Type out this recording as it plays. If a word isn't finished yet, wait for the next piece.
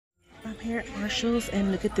here at Marshall's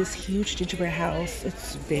and look at this huge gingerbread house.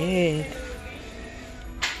 It's big.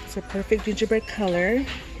 It's a perfect gingerbread color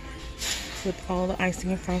with all the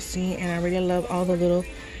icing and frosting, and I really love all the little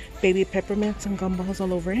baby peppermints and gumballs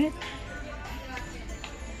all over it.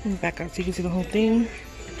 And back out so you can see the whole thing.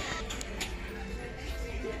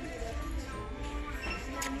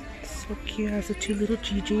 So cute. Has the two little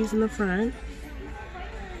Gigi's in the front.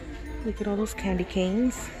 Look at all those candy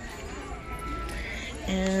canes.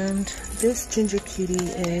 And this ginger cutie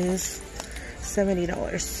is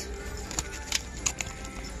 $70.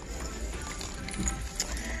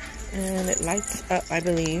 And it lights up, I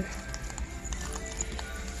believe.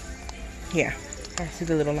 Yeah, I see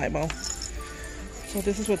the little light bulb. So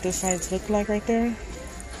this is what the sides look like right there.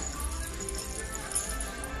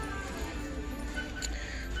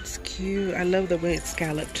 It's cute. I love the way it's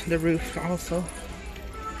scalloped, the roof also.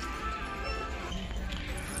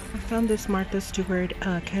 I found this Martha Stewart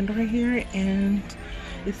candle right here, and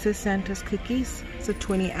it says Santa's Cookies. It's a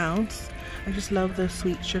 20 ounce. I just love the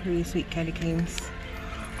sweet, sugary, sweet candy canes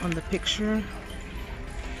on the picture.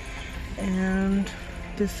 And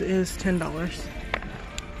this is $10.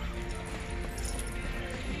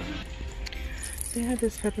 They have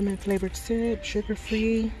this peppermint flavored syrup, sugar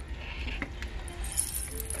free.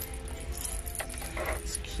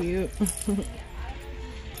 It's cute.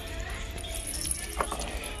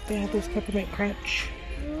 They have this peppermint crunch.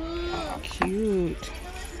 Cute.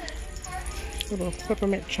 Little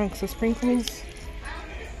peppermint chunks of sprinkles.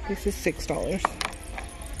 This is $6.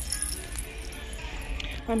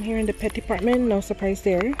 I'm here in the pet department, no surprise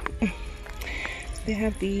there. They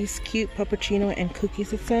have these cute puppuccino and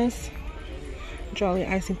cookies, it says. Jolly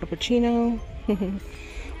icing puppuccino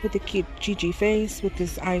with the cute Gigi face with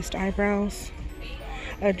his iced eyebrows.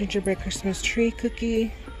 A gingerbread Christmas tree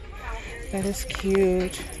cookie. That is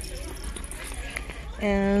cute.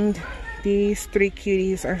 And these three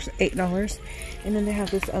cuties are $8. And then they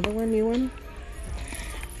have this other one, new one.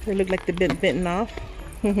 They look like they've been bitten off.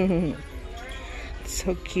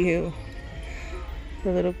 So cute.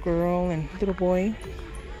 The little girl and little boy.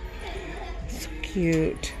 So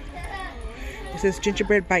cute. This is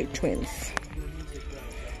Gingerbread Bite Twins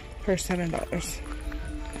for $7.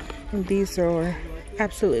 And these are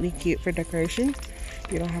absolutely cute for decoration.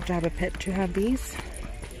 You don't have to have a pet to have these,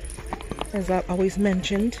 as I've always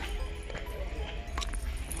mentioned.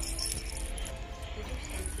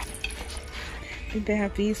 I think they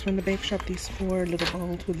have these from the bake shop, these 4 little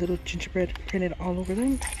bowls with little gingerbread printed all over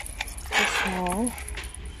them. They're small.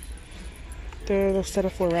 They're a set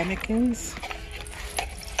of 4 ramekins.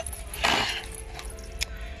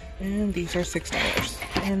 And these are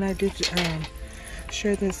 $6. And I did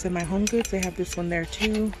share this in my home goods. They have this one there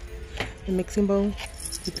too. The mixing bowl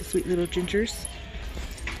with the sweet little gingers.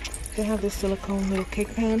 They have this silicone little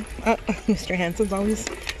cake pan. Oh, Mr. Handsom's always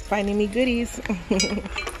finding me goodies.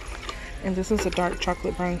 And this is a dark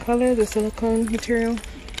chocolate brown color, the silicone material.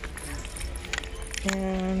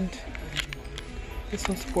 And this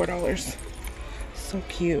one's $4. So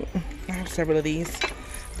cute. I have several of these.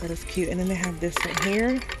 That is cute. And then they have this right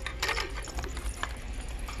here.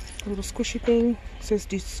 A little squishy thing. It says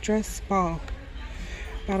Distress Ball.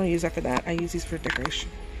 I don't use that for that. I use these for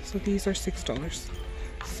decoration. So these are $6.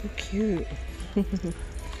 So cute.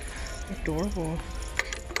 Adorable.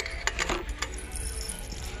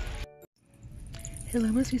 Hello,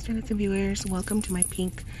 my sweet starlets and viewers. Welcome to my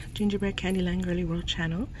pink gingerbread Candyland Girly World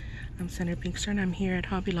channel. I'm Senator Pinkstar and I'm here at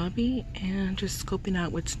Hobby Lobby and just scoping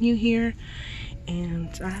out what's new here. And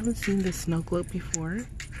I haven't seen this snow globe before.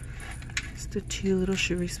 It's the 2 little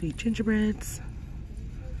sugary sweet gingerbreads.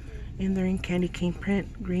 And they're in candy cane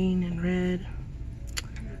print, green and red.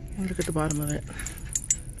 And look at the bottom of it.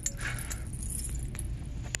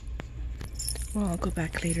 Well, I'll go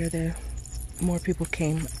back later. The more people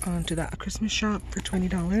came onto that Christmas shop for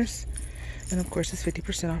 $20. And of course it's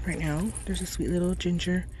 50% off right now. There's a sweet little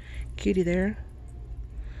ginger cutie there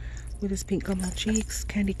with his pink gumball cheeks,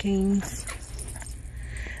 candy canes,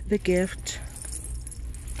 the gift.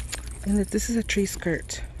 And this is a tree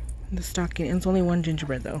skirt, the stocking. And it's only 1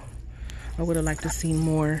 gingerbread though. I would have liked to see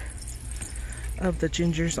more of the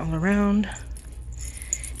gingers all around.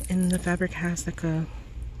 And the fabric has like a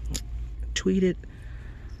tweeted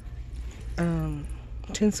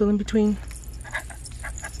tinsel in between.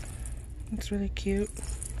 It's really cute.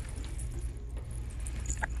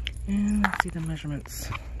 And let's see the measurements.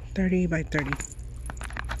 30 by 30.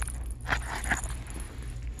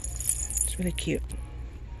 It's really cute.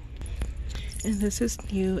 And this is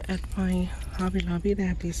new at my Hobby Lobby. They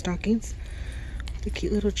have these stockings. The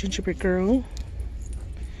cute little gingerbread girl.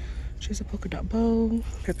 She has a polka dot bow,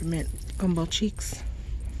 peppermint gumball cheeks,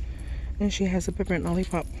 And she has a peppermint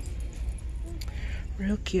lollipop.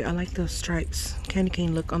 Real cute. I like those stripes. Candy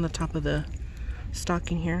cane look on the top of the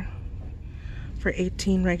stocking here. For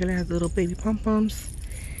 18 regular, has little baby pom-poms.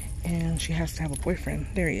 And she has to have a boyfriend.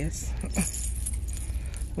 There he is.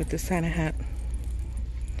 With the Santa hat.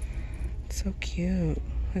 So cute.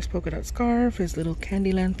 His polka dot scarf, his little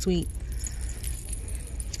Candyland sweet.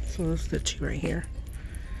 So those are the two right here.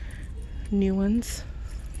 New ones.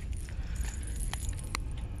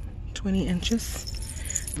 20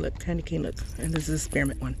 inches. Look, candy cane, look. And this is a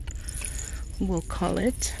spearmint one. We'll call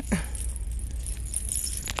it.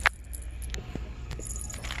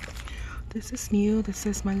 This is new. This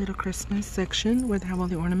is my little Christmas section where they have all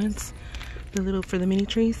the ornaments. The little for the mini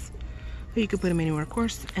trees. But you can put them anywhere, of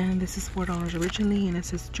course. And this is $4 originally. And it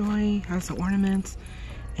says Joy. Has the ornaments.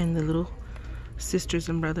 And the little sisters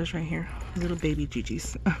and brothers right here. Little baby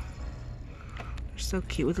Gigi's. They're so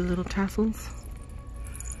cute with the little tassels.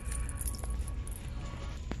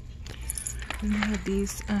 And they have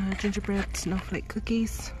these gingerbread snowflake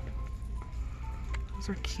cookies. Those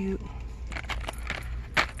are cute.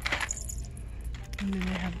 And then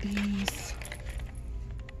they have these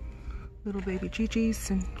little baby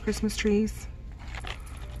Gigi's and Christmas trees.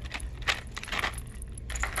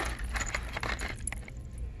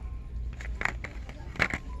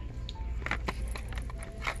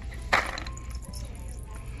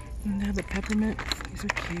 And they have the peppermint. These are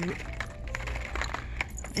cute.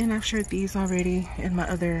 And I've shared these already in my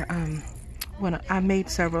other, when I made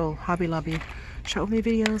several Hobby Lobby show me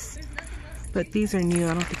videos. But these are new.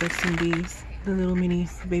 I don't think I've seen these. The little mini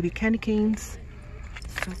baby candy canes.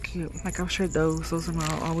 So cute. Like I've shared those. Those are my,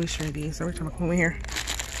 I'll always share these every time I come over here.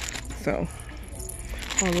 So,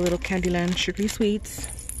 all the little Candyland sugary sweets.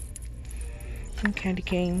 And candy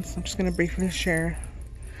canes. I'm just going to briefly share.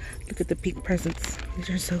 Look at the pink presents. These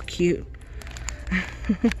are so cute.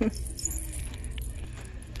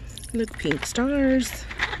 Look, pink stars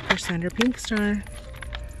for Sandra Pink Star.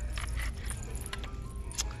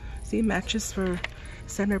 See, matches for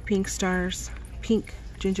Sandra Pink Star's pink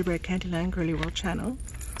gingerbread Candyland Girly World channel.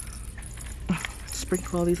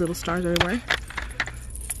 Sprinkle all these little stars everywhere.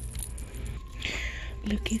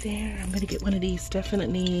 Looky there. I'm gonna get one of these,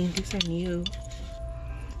 definitely. These are new.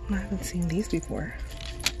 I haven't seen these before.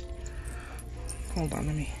 Hold on,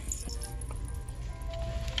 let me.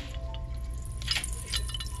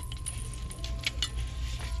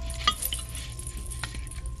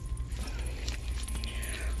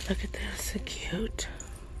 Look at this, so cute.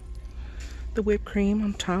 The whipped cream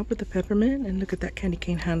on top with the peppermint, and look at that candy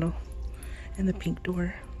cane handle and the pink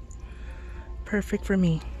door. Perfect for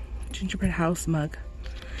me. Gingerbread house mug.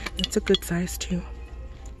 It's a good size too.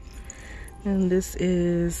 And this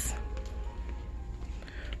is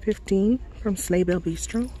 15 from Sleigh Bell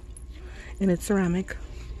Bistro, and it's ceramic.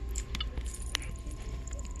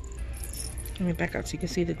 Let me back out so you can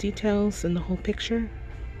see the details and the whole picture.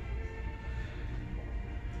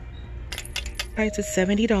 Price is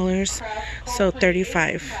 $70, so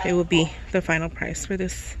 $35 it will be the final price for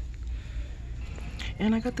this.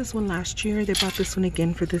 And I got this one last year. They bought this one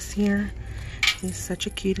again for this year. He's such a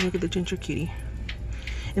cutie. Look at the ginger cutie.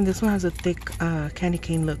 And this one has a thick candy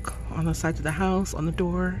cane look on the sides of the house, on the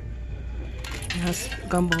door. It has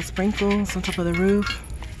gumball sprinkles on top of the roof.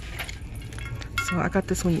 So I got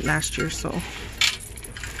this one last year, so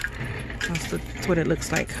that's what it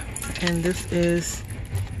looks like. And this is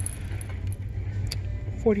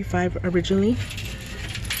 $45 originally.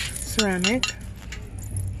 Ceramic.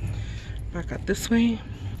 Back out this way.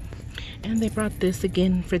 And they brought this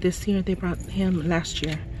again for this year. They brought him last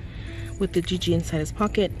year with the Gigi inside his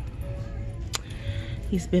pocket.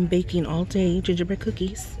 He's been baking all day gingerbread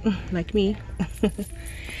cookies, like me. And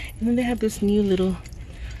then they have this new little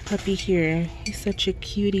puppy here. He's such a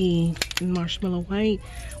cutie in marshmallow white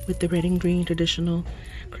with the red and green traditional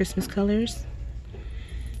Christmas colors.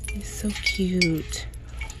 He's so cute.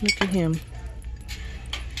 Look at him.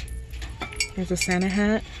 There's a Santa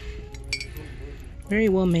hat. Very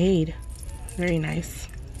well made. Very nice.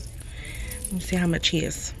 Let me see how much he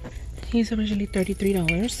is. He's originally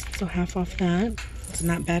 $33, so half off that. It's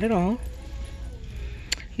not bad at all.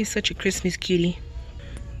 He's such a Christmas cutie.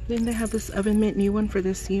 Then they have this oven mitt new one for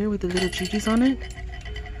this year with the little Gigi's on it.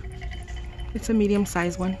 It's a medium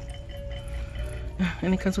size one.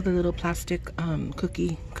 And it comes with a little plastic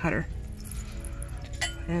cookie cutter.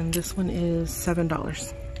 And this one is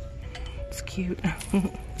 $7. It's cute.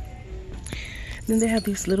 Then they have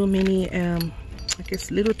these little mini, I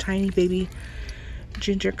guess little tiny baby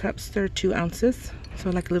ginger cups. They're 2 ounces. So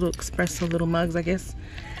like little espresso little mugs, I guess,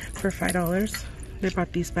 for $5. They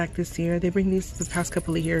brought these back this year. They bring these the past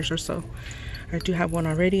couple of years or so. I do have one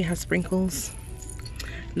already. It has sprinkles.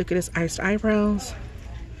 Look at his iced eyebrows.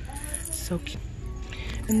 So cute.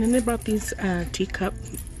 And then they brought these teacup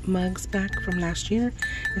mugs back from last year.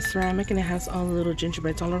 It's ceramic and it has all the little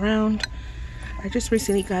gingerbreads all around. I just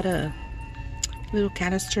recently got a little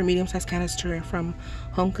canister, medium-sized canister from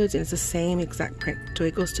Home Goods, and it's the same exact print. So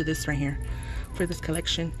it goes to this right here for this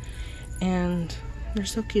collection. And they're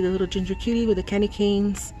so cute. The little ginger cutie with the candy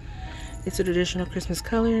canes. It's a traditional Christmas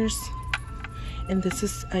colors. And this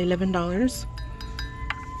is $11.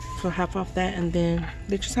 So half off that. And then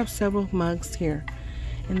they just have several mugs here.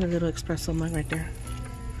 And the little espresso mug right there.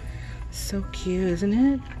 So cute, isn't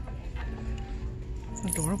it?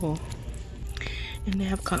 Adorable. And they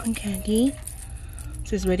have cotton candy. It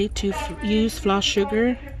says ready to use floss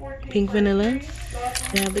sugar, pink vanilla.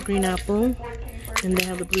 They have the green apple. And they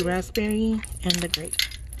have the blue raspberry and the grape.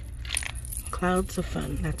 Clouds of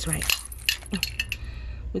fun, that's right.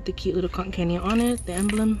 With the cute little cotton candy on it, the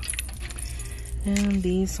emblem. And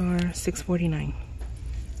these are $6.49.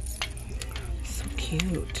 So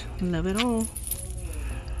cute. Love it all.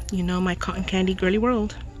 You know my cotton candy girly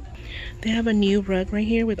world. They have a new rug right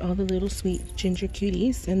here with all the little sweet ginger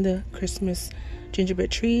cuties and the Christmas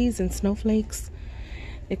gingerbread trees and snowflakes.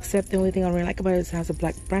 Except the only thing I really like about it is it has a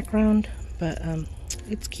black background. But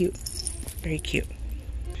it's cute. Very cute.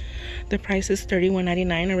 The price is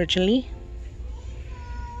 $31.99 originally.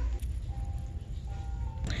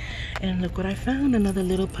 And look what I found. Another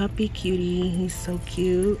little puppy cutie. He's so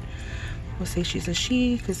cute. We'll say she's a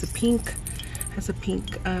she because the pink has a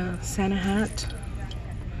pink Santa hat.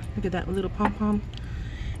 Look at that little pom-pom.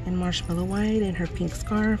 And marshmallow white and her pink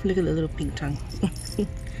scarf. Look at the little pink tongue.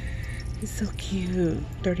 He's so cute.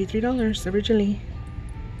 $33 originally.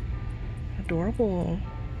 Adorable.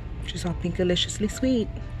 She's all pinkaliciously sweet.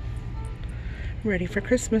 Ready for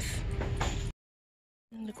Christmas.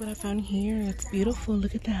 And look what I found here. It's beautiful.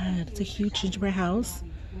 Look at that. It's a huge gingerbread house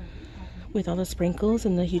with all the sprinkles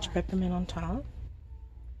and the huge peppermint on top.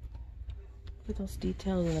 Look at those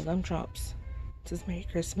details and the gumdrops. It says Merry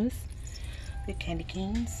Christmas. The candy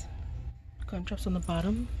canes. Gumdrops on the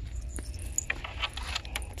bottom.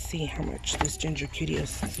 Let's see how much this ginger cutie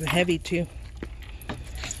is. It's heavy too.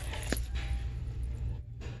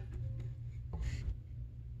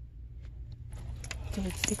 So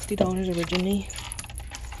it's $60 originally.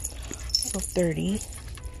 So $30.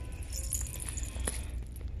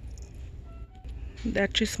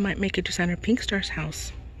 That just might make it to Santa Pink Star's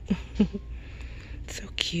house. So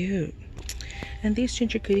cute. And these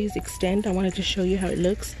ginger cuties extend. I wanted to show you how it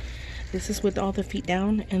looks. This is with all the feet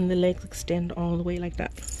down and the legs extend all the way like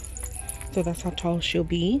that. So that's how tall she'll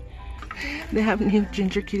be. They have new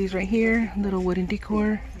ginger cuties right here. Little wooden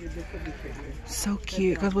decor. So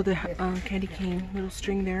cute. Goes with the candy cane little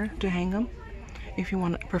string there to hang them. If you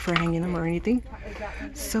want to prefer hanging them or anything.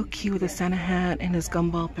 So cute with a Santa hat and his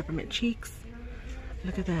gumball peppermint cheeks.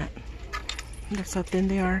 Look at that. That's how thin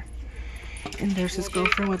they are. And there's his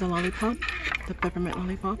girlfriend with a lollipop. The peppermint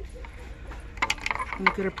lollipop.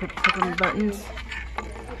 Look at her peppermint buttons.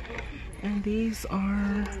 And these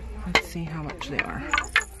are, let's see how much they are.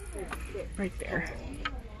 Right there.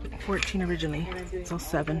 14 originally. So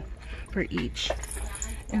 7 for each.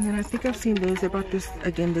 And then I think I've seen those. They brought this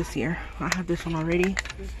again this year. I have this one already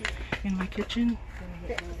in my kitchen.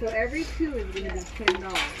 So every 2 is going to be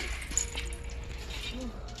 $10.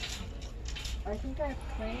 I think I have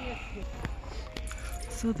plenty of.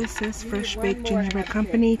 So this says Fresh Baked Gingerbread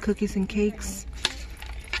Company, cookies and cakes.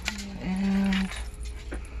 And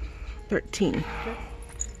 13.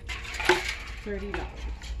 $30.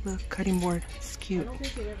 The cutting board. It's cute. I don't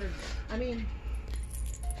think it ever. I mean,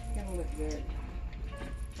 it's gonna look good.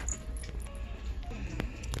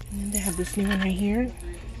 And then they have this new one right here.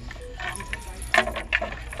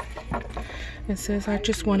 It says, I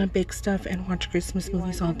just want to bake stuff and watch Christmas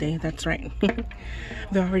movies all day. That's right.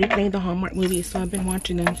 They're already playing the Hallmark movies, so I've been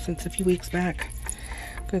watching them since a few weeks back.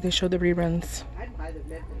 Because they show the reruns.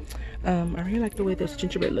 I really like the way this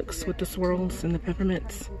gingerbread looks with the swirls and the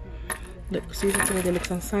peppermints. Look, see the way they look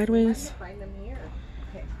on sideways?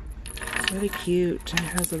 Really cute. It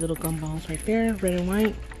has the little gumballs right there, red and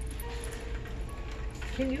white.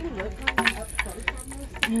 Can you look up close on this?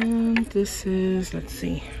 And this is, let's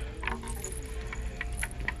see,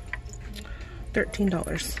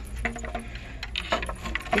 $13.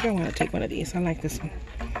 I think I want to take one of these. I like this one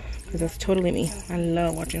because that's totally me. I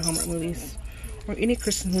love watching Hallmark movies or any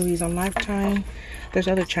Christmas movies on Lifetime. There's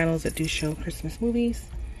other channels that do show Christmas movies.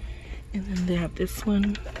 And then they have this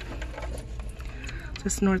one.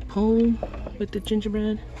 This North Pole with the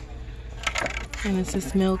gingerbread. And it's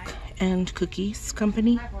this Milk and Cookies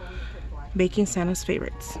Company. Baking Santa's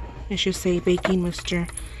Favorites. It should say baking Mr.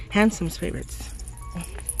 Handsome's favorites.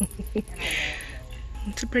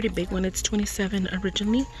 It's a pretty big one. It's $27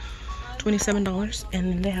 originally, $27,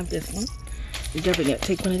 and then they have this one. You're definitely gonna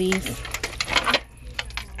take one of these.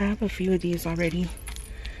 I have a few of these already.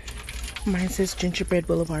 Mine says Gingerbread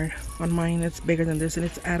Boulevard on mine. It's bigger than this, and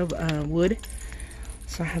it's out of wood.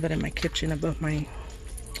 So I have that in my kitchen above my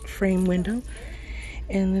frame window.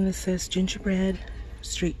 And then it says Gingerbread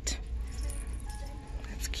Street.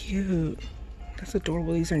 That's cute. That's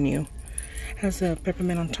adorable. These are new. Has a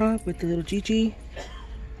peppermint on top with the little Gigi.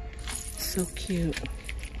 So cute.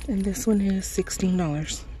 And this one is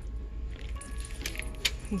 $16.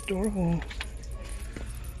 Adorable.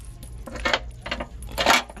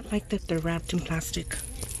 I like that they're wrapped in plastic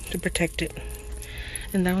to protect it.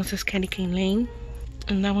 And that one says Candy Cane Lane.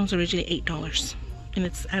 And that one's originally $8. And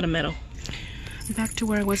it's out of metal. Back to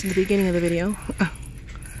where I was in the beginning of the video.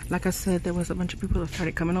 Like I said, there was a bunch of people that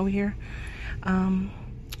started coming over here.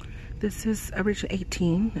 This is originally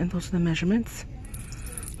 18, and those are the measurements.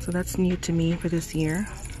 So that's new to me for this year.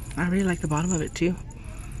 I really like the bottom of it too.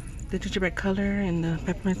 The gingerbread color and the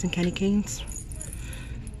peppermints and candy canes.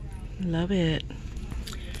 Love it.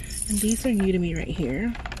 And these are new to me right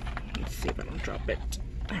here. Let's see if I don't drop it.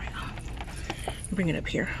 There we go. Bring it up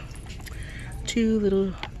here.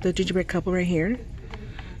 The gingerbread couple right here.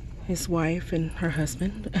 His wife and her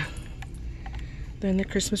husband. Then the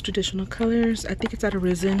Christmas traditional colors. I think it's out of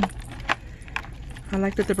resin. I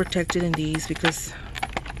like that they're protected in these because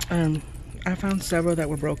I found several that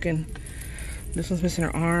were broken. This one's missing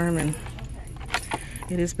her arm, and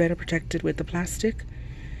it is better protected with the plastic.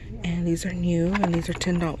 And these are new, and these are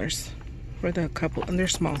 $10 for the couple, and they're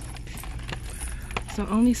small. So I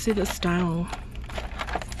only see the style.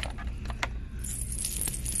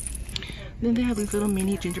 Then they have these little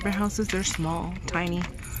mini gingerbread houses. They're small, tiny.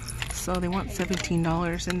 So they want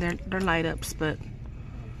 $17, and they're light ups, but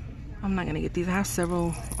I'm not gonna get these. I have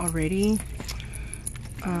several already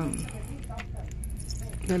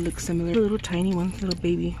that look similar. Little tiny ones, little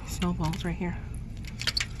baby snowballs right here.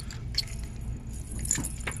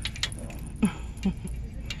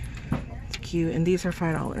 It's cute, and these are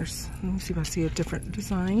 $5. Let me see if I see a different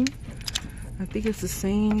design. I think it's the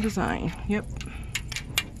same design. Yep.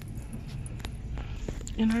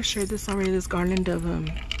 And I shared this already, this garland of,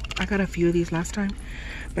 I got a few of these last time,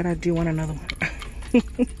 but I do want another one.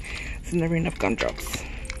 It's never enough gumdrops.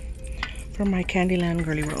 For my Candyland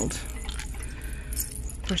Girly World.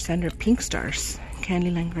 For Sandra Pink Stars,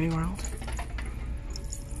 Candyland Girly World.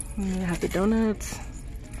 And they have the donuts.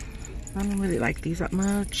 I don't really like these that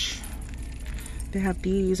much. They have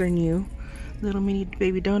these are new. Little mini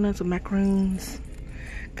baby donuts with macaroons,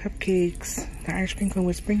 cupcakes, the Irish pink one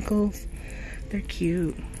with sprinkles. They're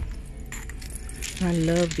cute. I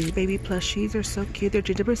love these baby plushies. They're so cute. They're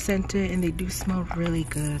gingerbread scented, and they do smell really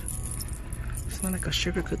good. They smell like a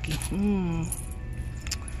sugar cookie.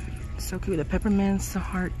 So cute. The peppermints, the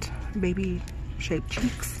heart, baby shaped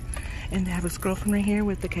cheeks. And they have his girlfriend right here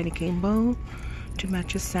with the candy cane bow to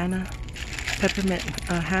match his Santa peppermint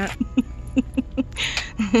hat.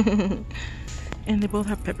 And they both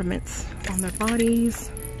have peppermints on their bodies.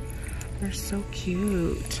 They're so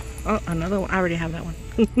cute. Oh, another one. I already have that one.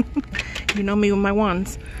 You know me with my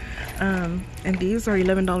wands. And these are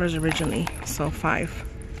 $11 originally, so $5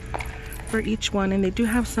 for each one. And they do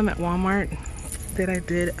have some at Walmart that I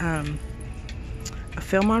did a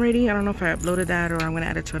film already. I don't know if I uploaded that or I'm gonna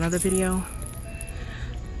add it to another video.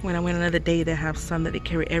 When I went another day, they have some that they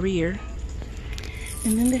carry every year.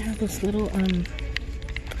 And then they have this little I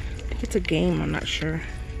think it's a game, I'm not sure.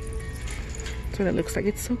 That's what it looks like.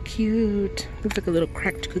 It's so cute. Looks like a little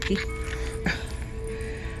cracked cookie.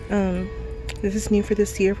 This is new for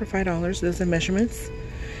this year for $5. Those are measurements.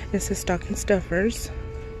 It says stocking stuffers.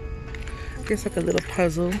 I guess like a little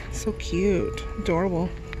puzzle. So cute. Adorable.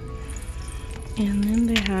 And then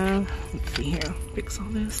they have, let's see here, fix all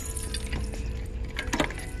this.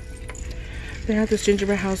 They have this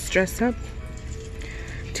gingerbread house dress up.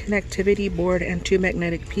 10 activity board and 2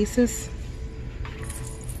 magnetic pieces.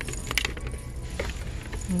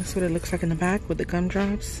 And that's what it looks like in the back with the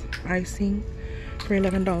gumdrops, icing for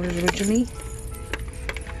 $11 originally.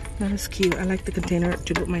 That is cute. I like the container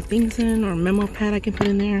to put my things in, or memo pad I can put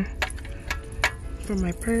in there for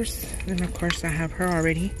my purse. And of course I have her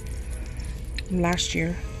already from last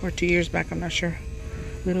year or 2 years back, I'm not sure.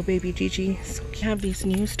 Little baby Gigi. So I have these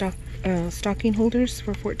new stocking holders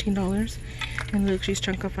for $14. And look, she's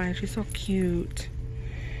chunkified. She's so cute.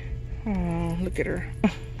 Oh, look at her.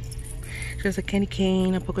 She has a candy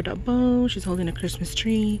cane, a polka dot bow. She's holding a Christmas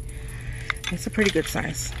tree. It's a pretty good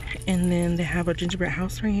size. And then they have a gingerbread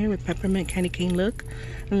house right here with peppermint candy cane look.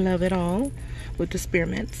 Love it all. With the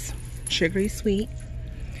spearmints. Sugary sweet.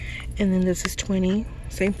 And then this is 20.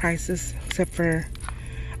 Same prices except for,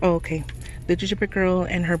 oh, okay. The gingerbread girl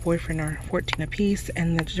and her boyfriend are 14 a piece,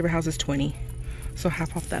 and the gingerbread house is 20. So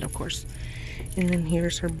half off that, of course. And then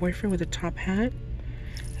here's her boyfriend with a top hat.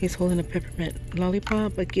 He's holding a peppermint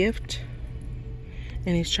lollipop, a gift.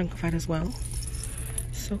 And he's chunkified as well.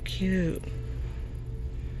 So cute.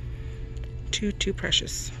 Too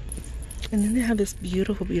precious. And then they have this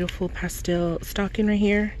beautiful, beautiful pastel stocking right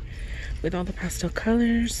here with all the pastel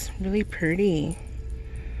colors. Really pretty.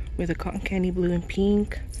 With a cotton candy blue and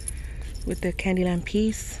pink. With the Candyland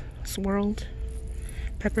piece swirled.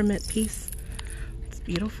 Peppermint piece. It's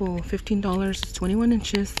beautiful. $15. It's 21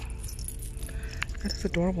 inches. That is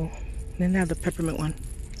adorable. And then they have the peppermint one.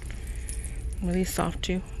 Really soft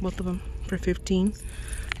too. Both of them for 15.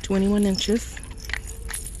 21 inches.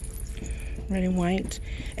 Red and white.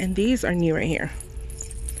 And these are new right here.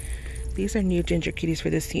 These are new ginger kitties for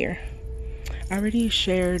this year. I already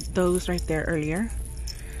shared those right there earlier.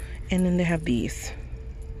 And then they have these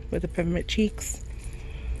with the peppermint cheeks.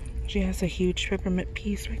 She has a huge peppermint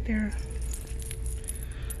piece right there.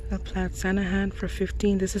 A plaid Santa hat for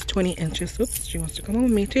 15. This is 20 inches. Oops, she wants to come on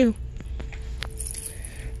with me too.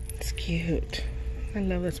 It's cute. I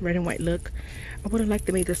love this red and white look. I would have liked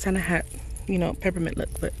to make the Santa hat, you know, peppermint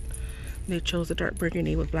look, but they chose a dark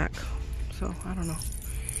burgundy with black. So, I don't know.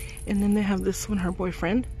 And then they have this one, her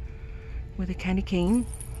boyfriend, with a candy cane,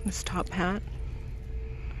 this top hat,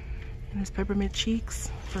 and his peppermint cheeks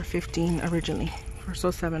for 15 originally, for so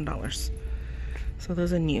 $7. So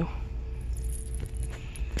those are new.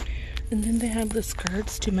 And then they have the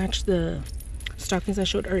skirts to match the stockings I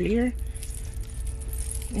showed earlier.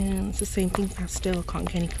 And it's the same thing, pastel cotton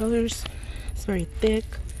candy colors. It's very thick.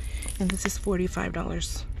 And this is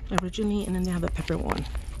 $45 originally. And then they have a pepper one.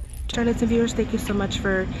 Charlottes and viewers, thank you so much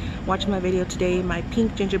for watching my video today. My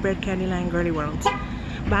pink gingerbread Candyland girly world.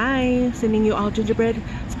 Bye. Sending you all gingerbread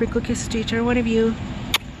sprinkle kisses to each and one of you.